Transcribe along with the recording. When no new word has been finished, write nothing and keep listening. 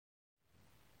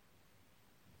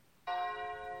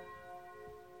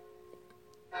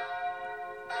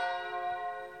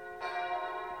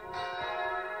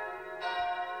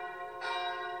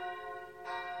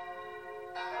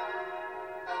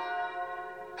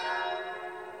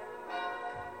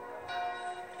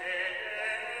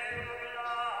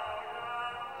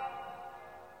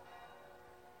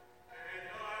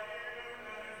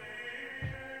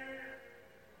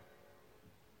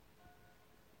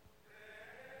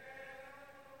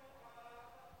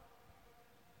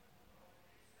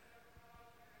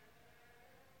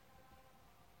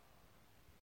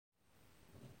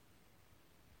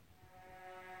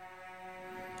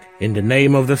In the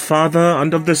name of the Father,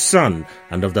 and of the Son,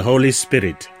 and of the Holy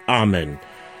Spirit. Amen.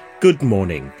 Good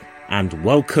morning, and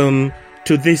welcome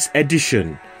to this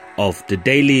edition of the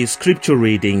daily scripture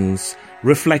readings,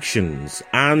 reflections,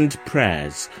 and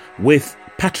prayers with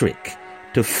Patrick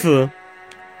Tefu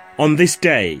on this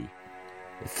day,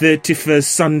 31st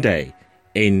Sunday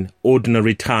in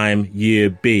Ordinary Time, Year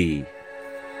B.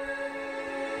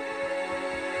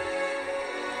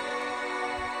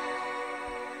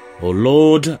 O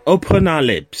Lord, open our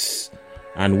lips,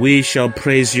 and we shall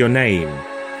praise your name.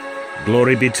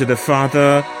 Glory be to the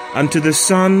Father, and to the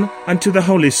Son, and to the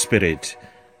Holy Spirit,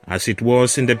 as it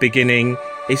was in the beginning,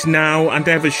 is now, and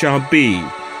ever shall be,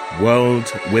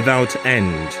 world without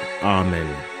end.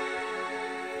 Amen.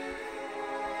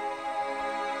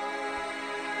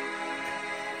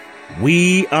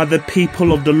 We are the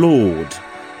people of the Lord,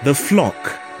 the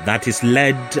flock that is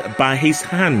led by his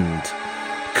hand.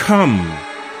 Come,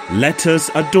 let us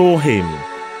adore him.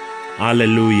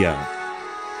 Alleluia.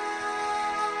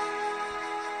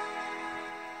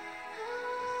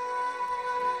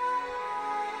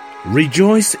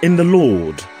 Rejoice in the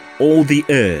Lord, all the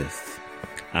earth,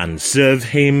 and serve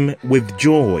him with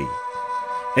joy.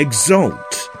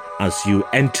 Exult as you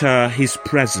enter his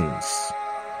presence.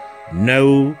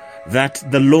 Know that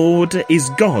the Lord is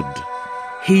God.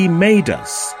 He made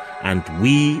us, and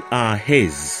we are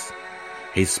his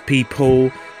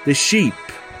people, the sheep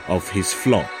of his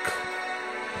flock.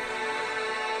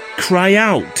 Cry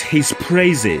out his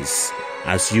praises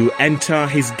as you enter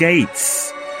his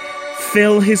gates.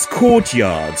 Fill his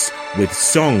courtyards with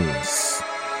songs.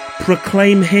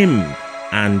 Proclaim him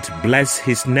and bless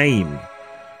his name.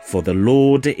 For the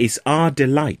Lord is our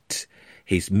delight.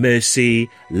 His mercy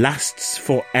lasts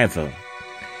forever.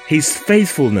 His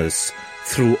faithfulness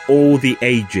through all the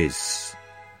ages.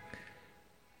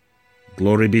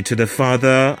 Glory be to the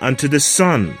Father, and to the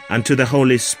Son, and to the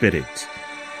Holy Spirit,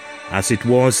 as it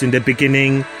was in the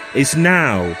beginning, is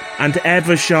now, and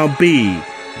ever shall be,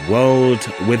 world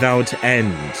without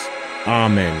end.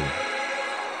 Amen.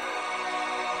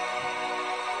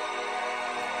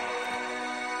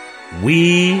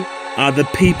 We are the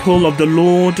people of the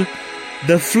Lord,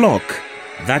 the flock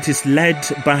that is led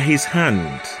by his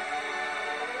hand.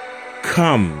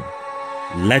 Come,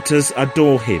 let us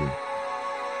adore him.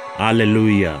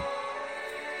 Alleluia.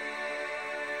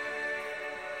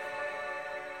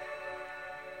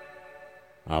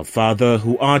 Our Father,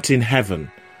 who art in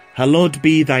heaven, hallowed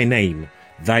be thy name.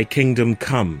 Thy kingdom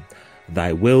come,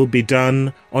 thy will be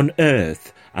done on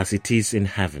earth as it is in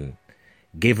heaven.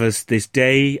 Give us this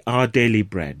day our daily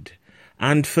bread,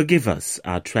 and forgive us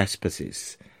our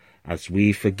trespasses, as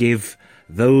we forgive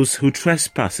those who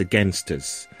trespass against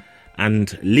us.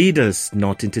 And lead us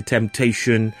not into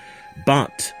temptation,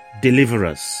 but deliver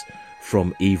us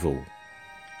from evil.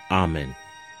 Amen.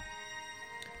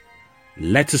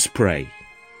 Let us pray.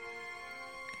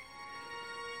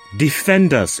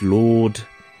 Defend us, Lord,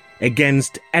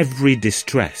 against every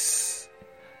distress,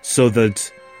 so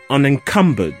that,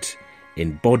 unencumbered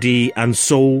in body and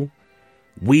soul,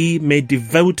 we may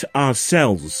devote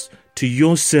ourselves to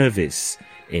your service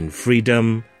in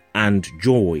freedom and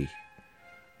joy.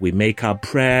 We make our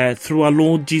prayer through our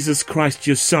Lord Jesus Christ,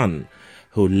 your Son,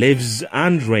 who lives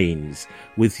and reigns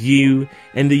with you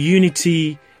in the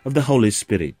unity of the Holy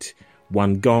Spirit,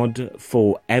 one God,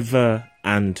 for ever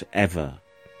and ever.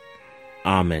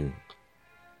 Amen.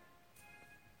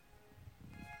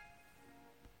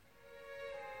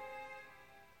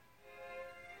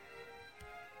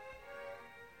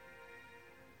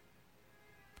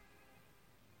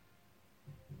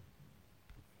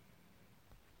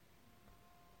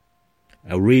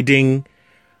 A reading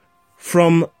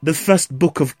from the first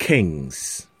book of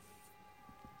Kings.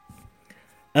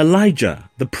 Elijah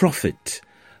the prophet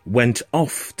went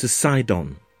off to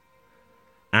Sidon,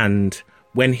 and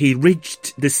when he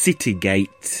reached the city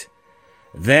gate,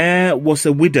 there was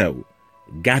a widow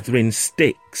gathering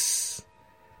sticks.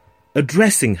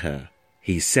 Addressing her,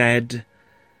 he said,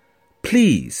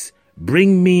 "Please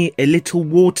bring me a little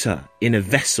water in a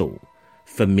vessel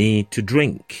for me to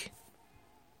drink."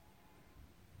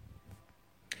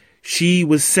 She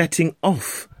was setting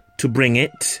off to bring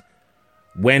it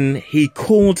when he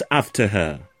called after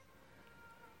her.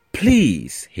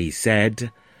 "Please," he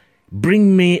said,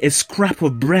 "bring me a scrap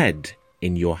of bread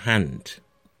in your hand."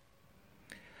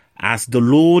 "As the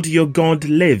Lord your God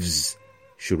lives,"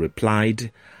 she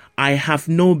replied, "I have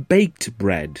no baked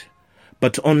bread,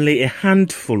 but only a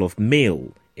handful of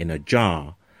meal in a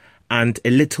jar and a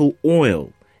little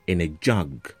oil in a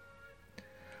jug.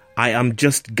 I am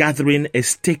just gathering a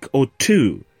stick or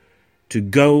two to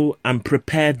go and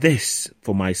prepare this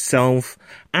for myself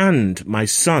and my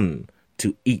son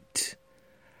to eat,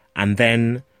 and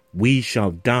then we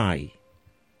shall die."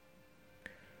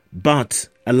 But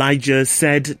Elijah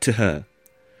said to her,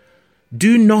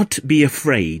 "Do not be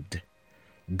afraid.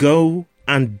 Go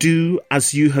and do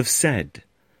as you have said.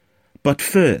 But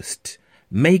first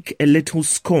make a little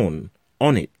scone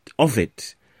of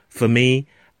it for me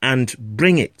and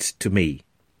bring it to me.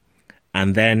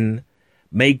 And then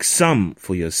make some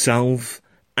for yourself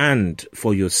and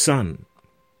for your son.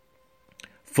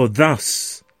 For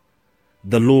thus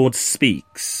the Lord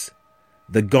speaks,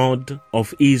 the God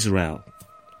of Israel.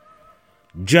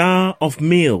 Jar of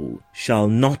meal shall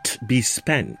not be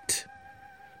spent,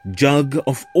 jug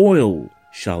of oil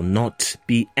shall not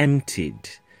be emptied,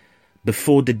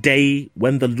 before the day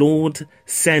when the Lord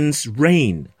sends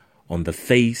rain on the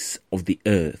face of the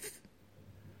earth."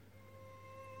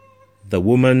 The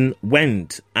woman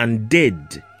went and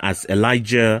did as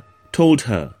Elijah told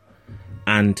her,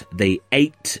 and they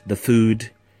ate the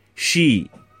food, she,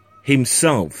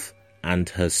 himself, and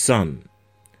her son.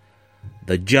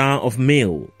 The jar of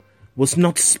meal was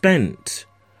not spent,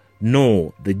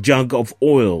 nor the jug of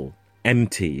oil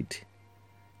emptied,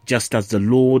 just as the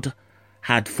Lord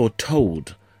had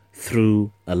foretold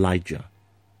through Elijah.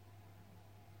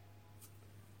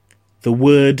 The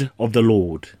word of the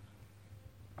Lord.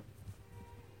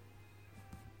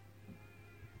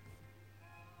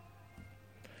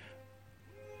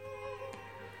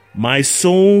 My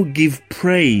soul give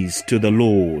praise to the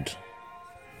Lord.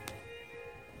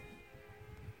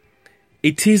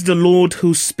 It is the Lord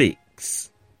who speaks.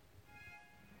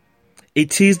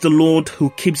 It is the Lord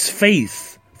who keeps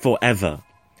faith forever,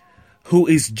 who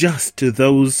is just to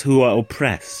those who are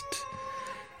oppressed.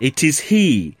 It is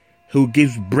he who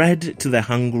gives bread to the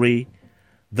hungry,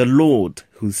 the Lord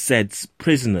who sets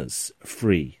prisoners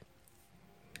free.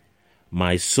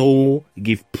 My soul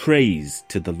give praise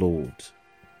to the Lord.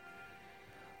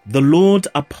 The Lord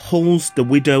upholds the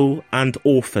widow and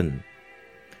orphan,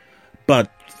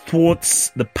 but thwarts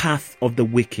the path of the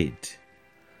wicked.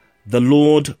 The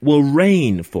Lord will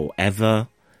reign forever,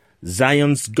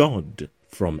 Zion's God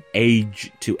from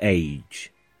age to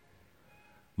age.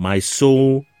 My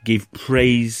soul give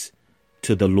praise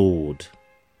to the Lord.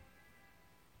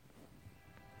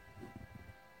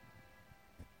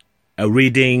 A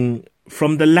reading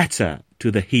from the letter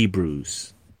to the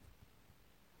Hebrews.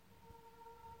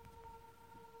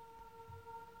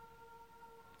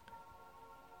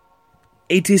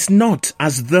 It is not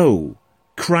as though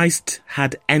Christ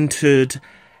had entered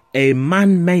a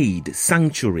man-made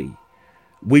sanctuary,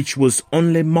 which was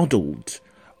only modelled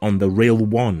on the real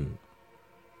one.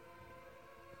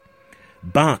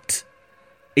 But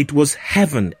it was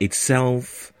heaven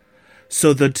itself,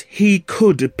 so that he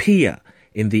could appear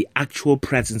in the actual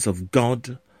presence of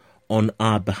God on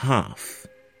our behalf.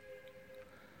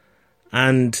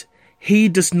 And he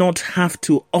does not have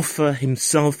to offer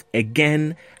himself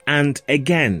again and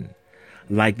again,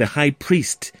 like the high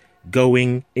priest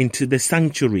going into the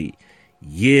sanctuary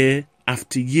year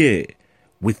after year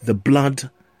with the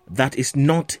blood that is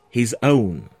not his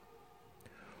own.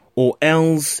 Or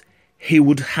else he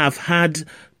would have had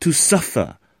to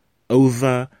suffer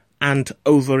over and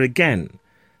over again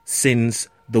since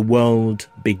the world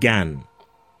began.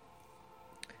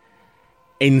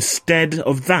 Instead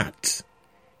of that,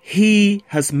 he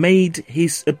has made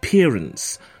his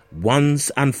appearance once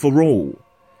and for all,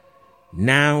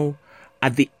 now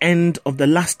at the end of the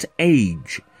last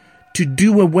age, to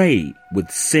do away with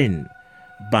sin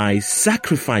by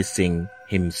sacrificing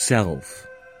himself.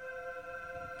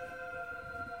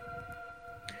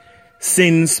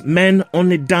 Since men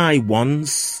only die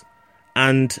once,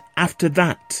 and after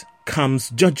that comes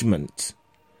judgment,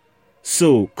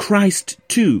 so Christ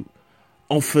too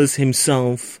offers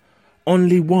himself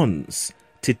only once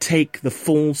to take the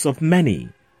faults of many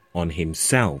on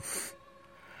himself.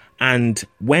 And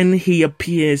when he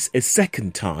appears a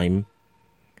second time,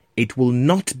 it will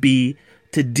not be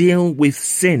to deal with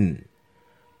sin,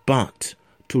 but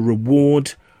to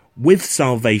reward with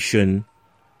salvation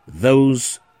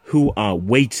those who are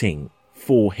waiting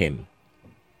for him.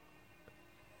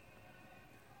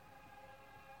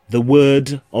 The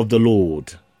word of the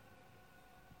Lord.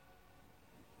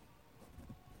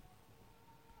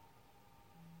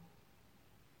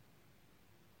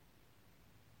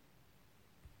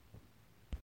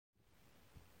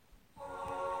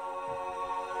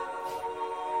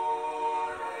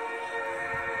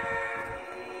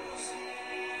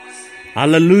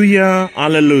 Alleluia,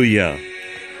 alleluia.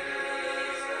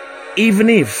 Even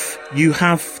if you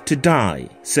have to die,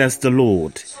 says the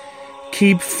Lord,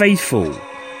 keep faithful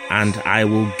and I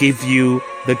will give you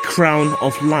the crown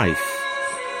of life.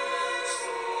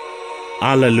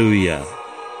 Alleluia.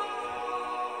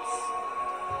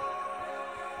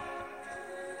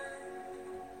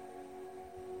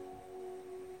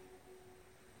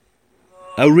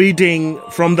 A reading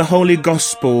from the Holy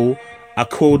Gospel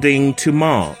according to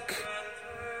Mark.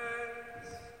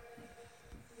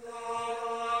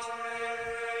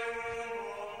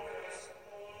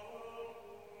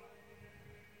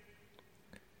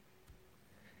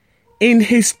 In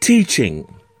his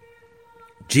teaching,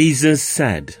 Jesus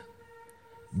said,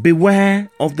 "Beware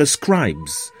of the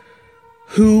scribes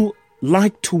who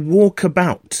like to walk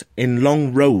about in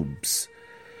long robes,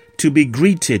 to be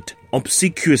greeted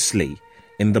obsequiously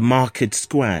in the market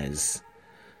squares,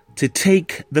 to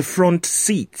take the front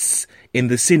seats in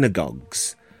the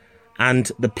synagogues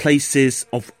and the places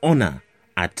of honor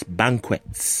at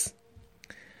banquets.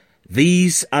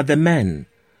 These are the men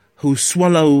who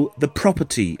swallow the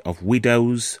property of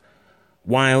widows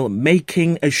while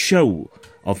making a show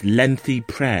of lengthy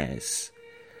prayers.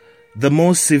 The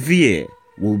more severe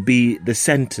will be the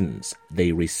sentence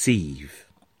they receive."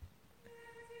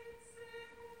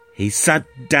 He sat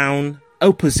down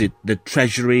opposite the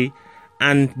treasury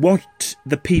and watched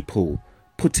the people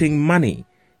putting money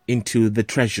into the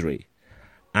treasury,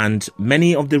 and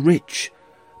many of the rich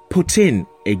put in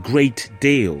a great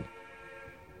deal.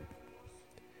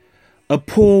 A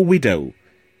poor widow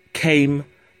came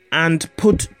and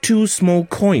put 2 small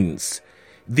coins,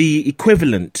 the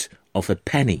equivalent of a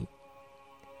penny.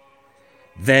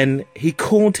 Then he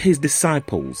called his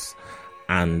disciples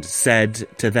and said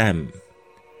to them,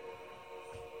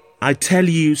 "I tell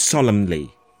you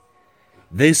solemnly,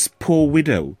 this poor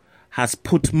widow has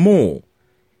put more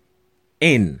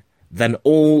in than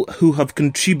all who have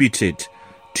contributed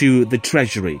to the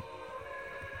treasury.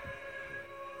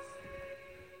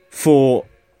 For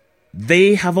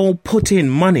they have all put in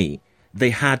money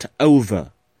they had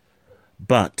over,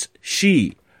 but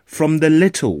she, from the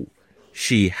little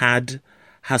she had,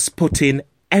 has put in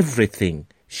everything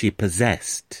she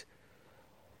possessed,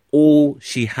 all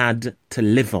she had to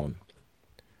live on."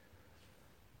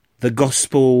 The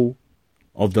Gospel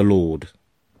of the Lord.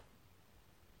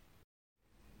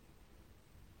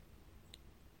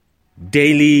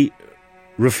 Daily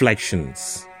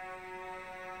Reflections.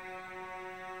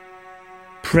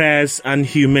 Prayers and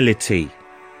humility.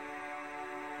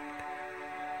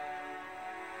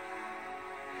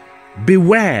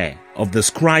 Beware of the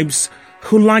scribes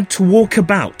who like to walk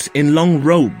about in long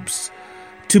robes,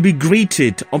 to be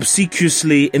greeted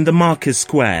obsequiously in the market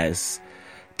squares,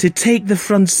 to take the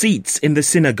front seats in the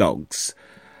synagogues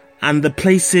and the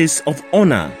places of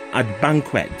honor at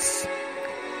banquets.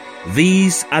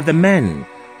 These are the men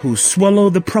who swallow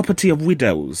the property of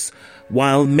widows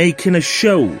while making a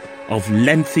show of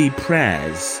lengthy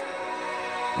prayers.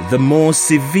 The more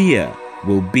severe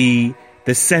will be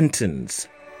the sentence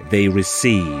they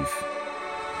receive.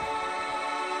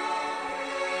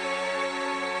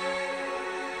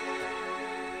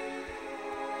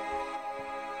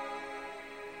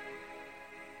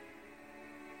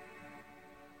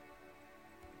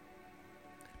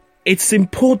 It's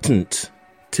important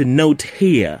to note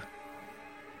here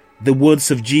the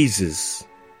words of Jesus,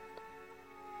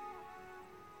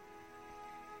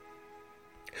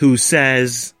 who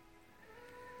says,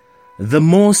 "The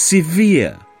more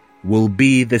severe will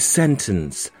be the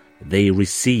sentence they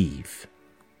receive."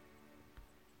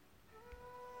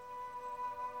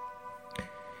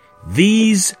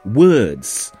 These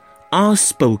words are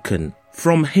spoken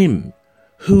from Him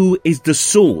who is the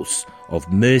source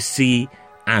of mercy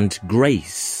and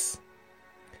grace.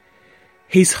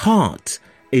 His heart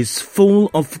is full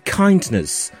of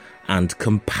kindness and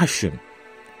compassion.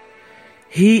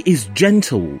 He is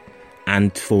gentle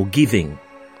and forgiving,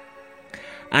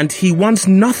 and He wants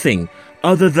nothing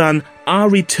other than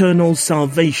our eternal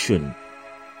salvation.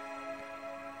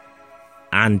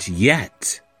 And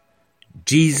yet,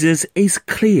 Jesus is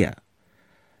clear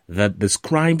that the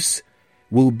scribes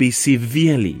will be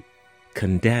severely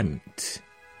condemned.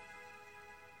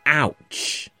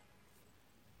 Ouch!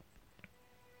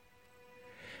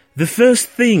 The first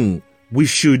thing we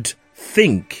should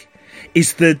think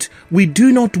is that we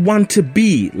do not want to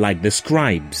be like the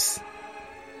scribes.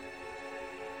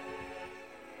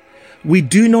 We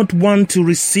do not want to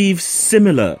receive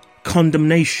similar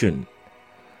condemnation,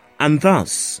 and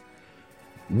thus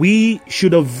we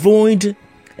should avoid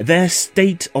their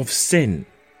state of sin.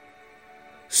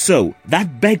 So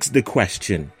that begs the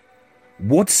question,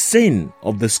 what sin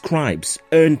of the scribes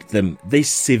earned them this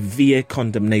severe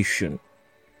condemnation?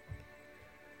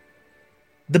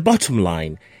 The bottom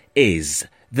line is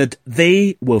that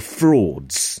they were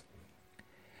frauds.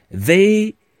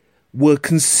 They were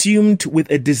consumed with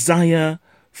a desire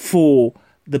for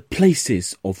the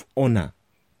places of honor.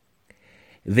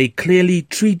 They clearly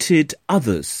treated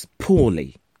others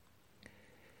poorly.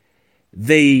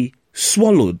 They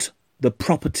swallowed the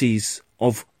properties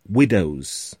of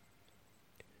widows.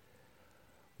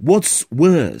 What's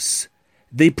worse,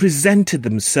 they presented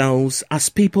themselves as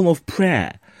people of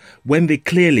prayer when they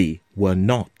clearly were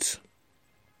not.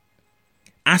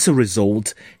 As a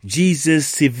result, Jesus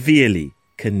severely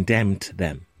condemned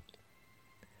them.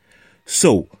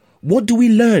 So, what do we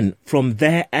learn from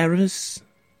their errors?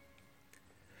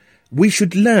 We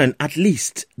should learn at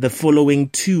least the following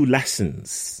 2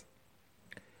 lessons.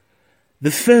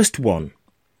 The first one: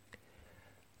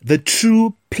 the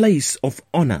true place of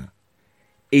honor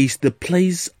is the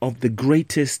place of the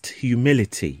greatest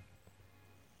humility.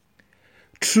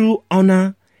 True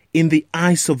honor in the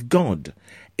eyes of God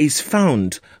is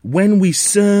found when we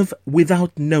serve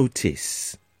without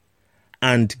notice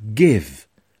and give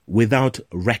without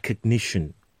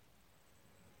recognition.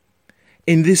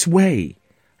 In this way,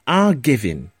 our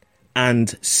giving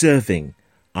and serving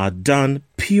are done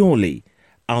purely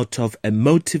out of a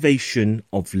motivation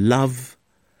of love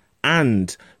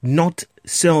and not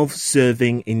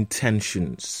self-serving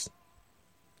intentions.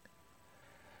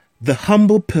 The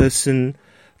humble person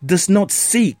does not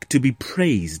seek to be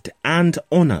praised and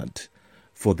honored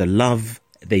for the love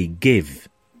they give.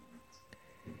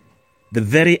 The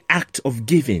very act of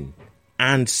giving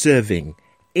and serving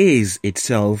is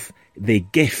itself the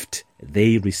gift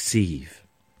they receive.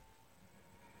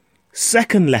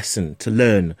 Second lesson to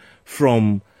learn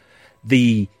from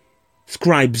the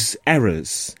scribes'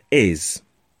 errors is: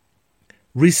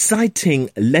 reciting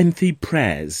lengthy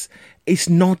prayers is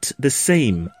not the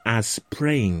same as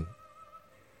praying.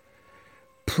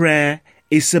 Prayer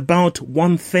is about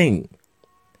one thing.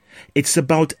 It's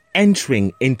about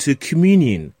entering into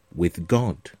communion with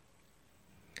God.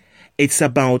 It's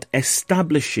about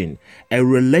establishing a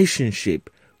relationship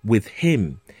with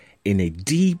Him in a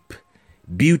deep,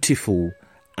 beautiful,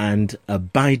 and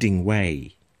abiding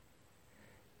way.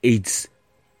 It's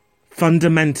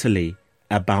fundamentally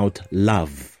about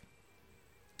love.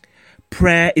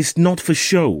 Prayer is not for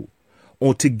show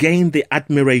or to gain the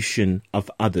admiration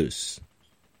of others.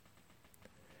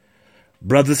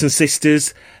 Brothers and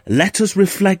sisters, let us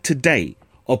reflect today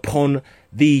upon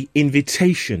the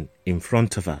invitation in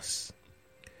front of us,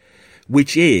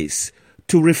 which is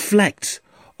to reflect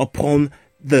upon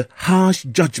the harsh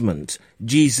judgment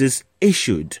Jesus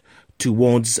issued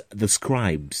towards the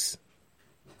scribes.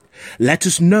 Let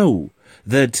us know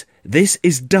that this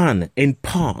is done in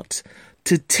part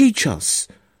to teach us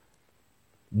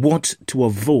what to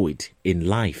avoid in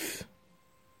life.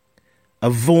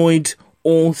 Avoid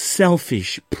all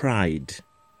selfish pride.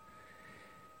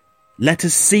 Let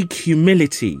us seek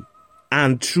humility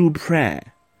and true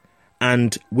prayer,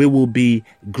 and we will be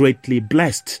greatly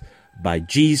blessed by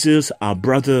Jesus, our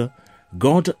brother,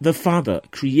 God the Father,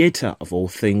 creator of all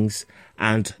things,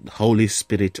 and the Holy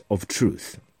Spirit of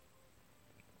truth.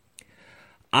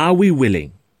 Are we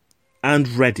willing and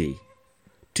ready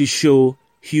to show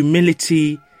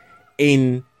humility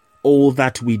in all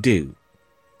that we do,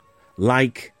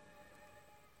 like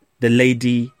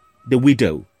the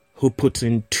widow who put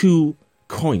in 2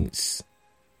 coins?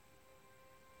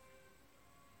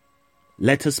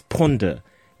 Let us ponder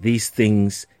these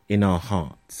things in our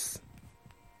hearts.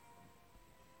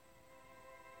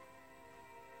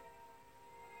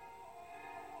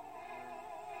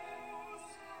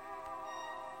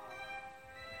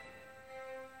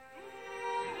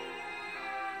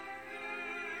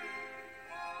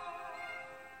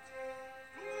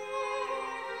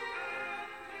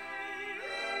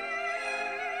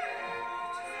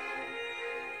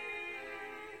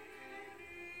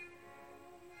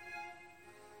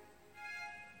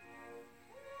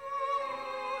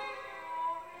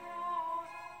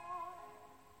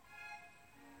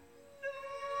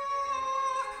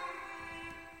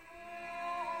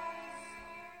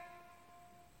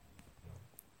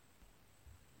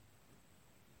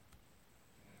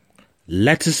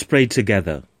 Let us pray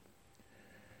together.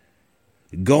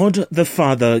 God the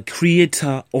Father,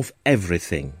 creator of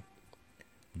everything,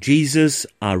 Jesus,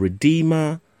 our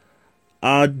Redeemer,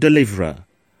 our Deliverer,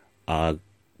 our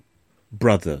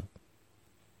Brother,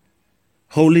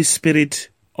 Holy Spirit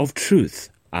of truth,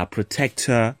 our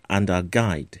Protector and our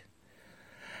Guide,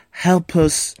 help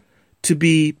us to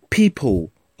be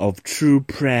people of true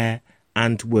prayer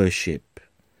and worship.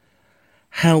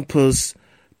 Help us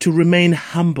to remain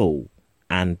humble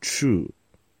and true.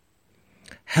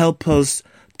 Help us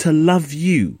to love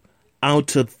you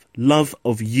out of love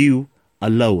of you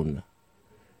alone,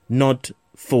 not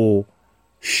for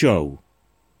show.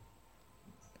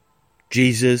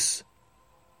 Jesus,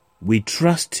 we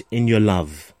trust in your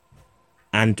love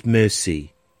and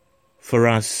mercy for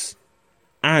us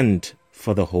and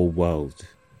for the whole world.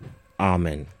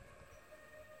 Amen.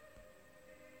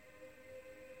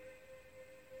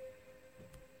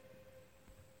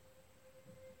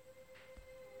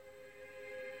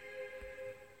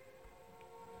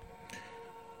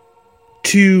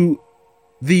 To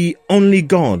the only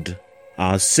God,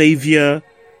 our Saviour,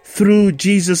 through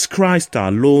Jesus Christ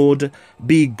our Lord,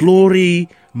 be glory,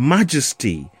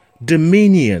 majesty,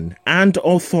 dominion, and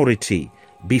authority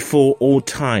before all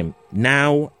time,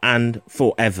 now and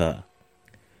forever.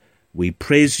 We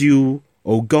praise you,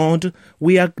 O God,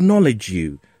 we acknowledge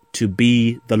you to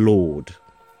be the Lord.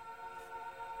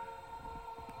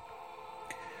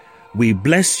 We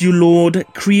bless you, Lord,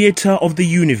 Creator of the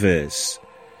universe.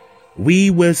 We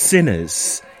were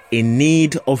sinners in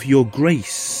need of your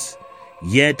grace,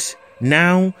 yet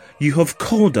now you have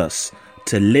called us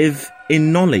to live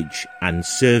in knowledge and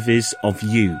service of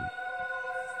you.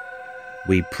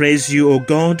 We praise you, O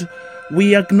God,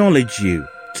 we acknowledge you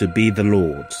to be the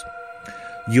Lord.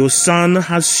 Your Son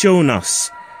has shown us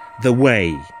the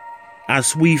way.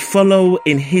 As we follow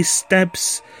in his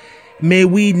steps, may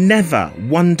we never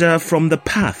wander from the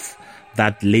path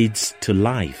that leads to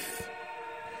life.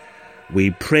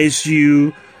 We praise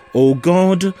you, O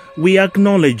God, we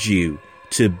acknowledge you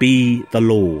to be the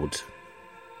Lord.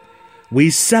 We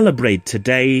celebrate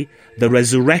today the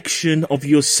resurrection of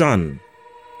your Son.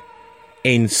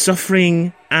 In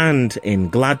suffering and in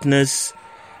gladness,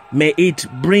 may it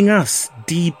bring us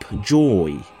deep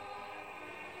joy.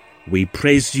 We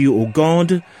praise you, O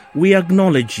God, we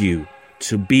acknowledge you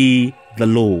to be the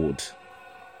Lord.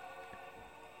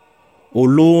 O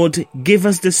Lord, give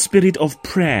us the spirit of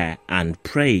prayer and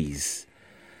praise.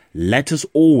 Let us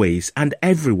always and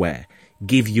everywhere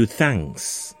give you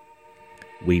thanks.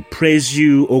 We praise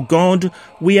you, O God,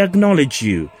 we acknowledge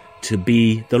you to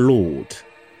be the Lord.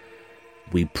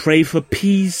 We pray for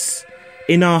peace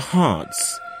in our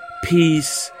hearts,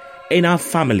 peace in our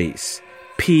families,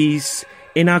 peace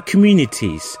in our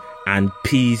communities, and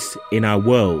peace in our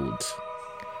world.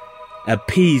 A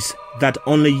peace that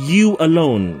only you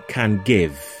alone can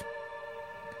give.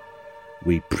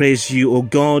 We praise you, O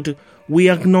God, we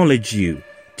acknowledge you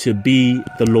to be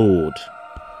the Lord.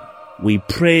 We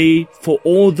pray for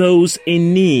all those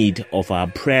in need of our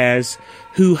prayers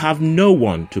who have no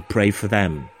one to pray for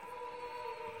them.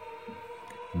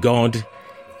 God,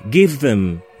 give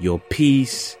them your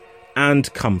peace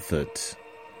and comfort.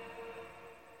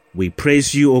 We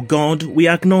praise you, O God, we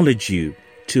acknowledge you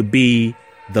to be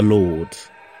the Lord.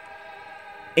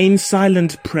 In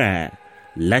silent prayer,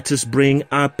 let us bring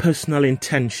our personal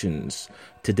intentions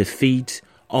to the feet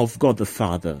of God the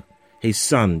Father, his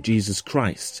Son, Jesus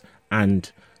Christ, and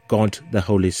God the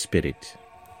Holy Spirit.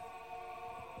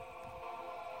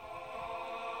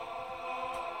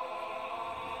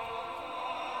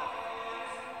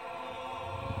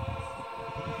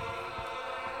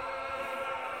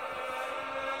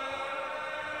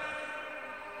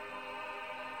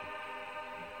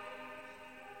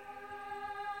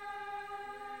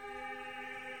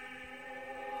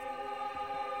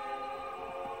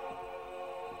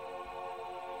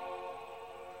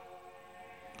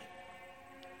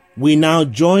 We now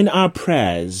join our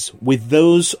prayers with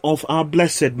those of our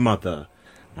Blessed Mother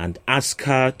and ask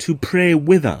her to pray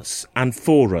with us and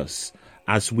for us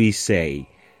as we say,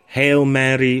 Hail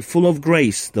Mary, full of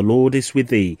grace, the Lord is with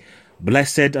thee.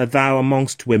 Blessed art thou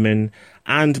amongst women,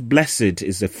 and blessed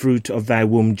is the fruit of thy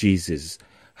womb, Jesus.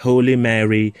 Holy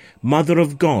Mary, Mother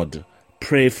of God,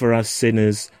 pray for us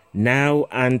sinners, now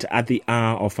and at the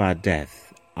hour of our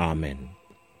death. Amen.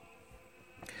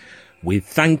 We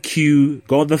thank you,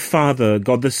 God the Father,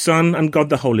 God the Son, and God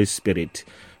the Holy Spirit,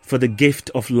 for the gift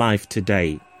of life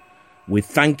today. We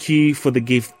thank you for the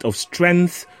gift of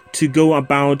strength to go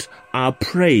about our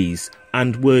praise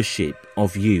and worship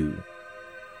of you.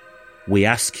 We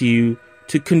ask you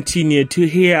to continue to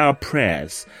hear our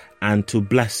prayers and to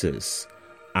bless us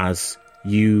as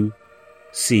you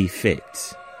see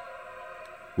fit.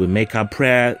 We make our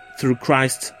prayer through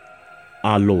Christ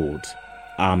our Lord.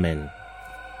 Amen.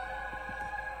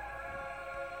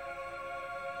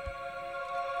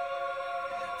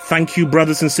 Thank you,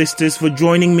 brothers and sisters, for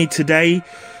joining me today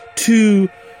to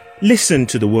listen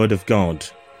to the Word of God,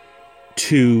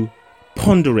 to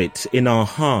ponder it in our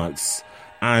hearts,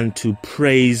 and to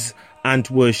praise and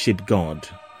worship God.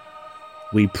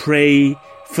 We pray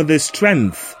for the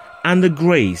strength and the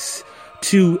grace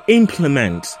to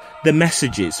implement the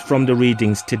messages from the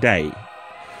readings today.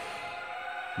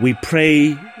 We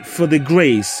pray for the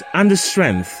grace and the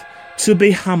strength to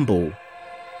be humble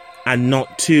and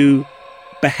not to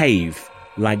behave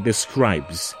like the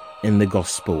scribes in the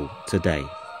gospel today.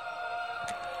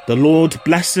 The Lord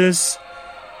bless us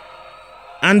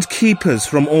and keep us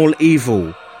from all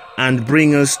evil and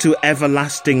bring us to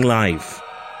everlasting life.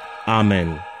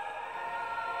 Amen.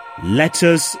 Let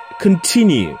us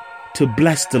continue to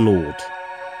bless the Lord.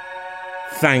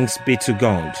 Thanks be to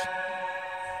God.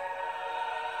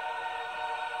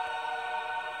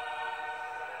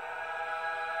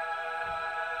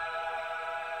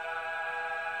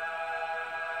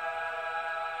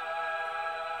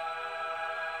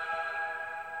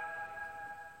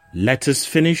 Let us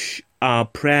finish our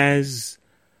prayers,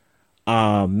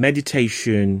 our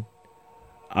meditation,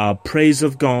 our praise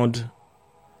of God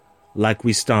like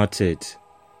we started.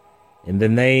 In the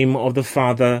name of the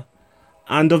Father,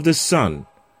 and of the Son,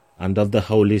 and of the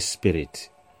Holy Spirit.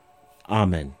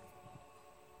 Amen.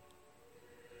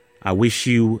 I wish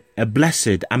you a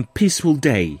blessed and peaceful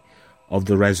day of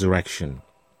the resurrection.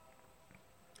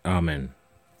 Amen.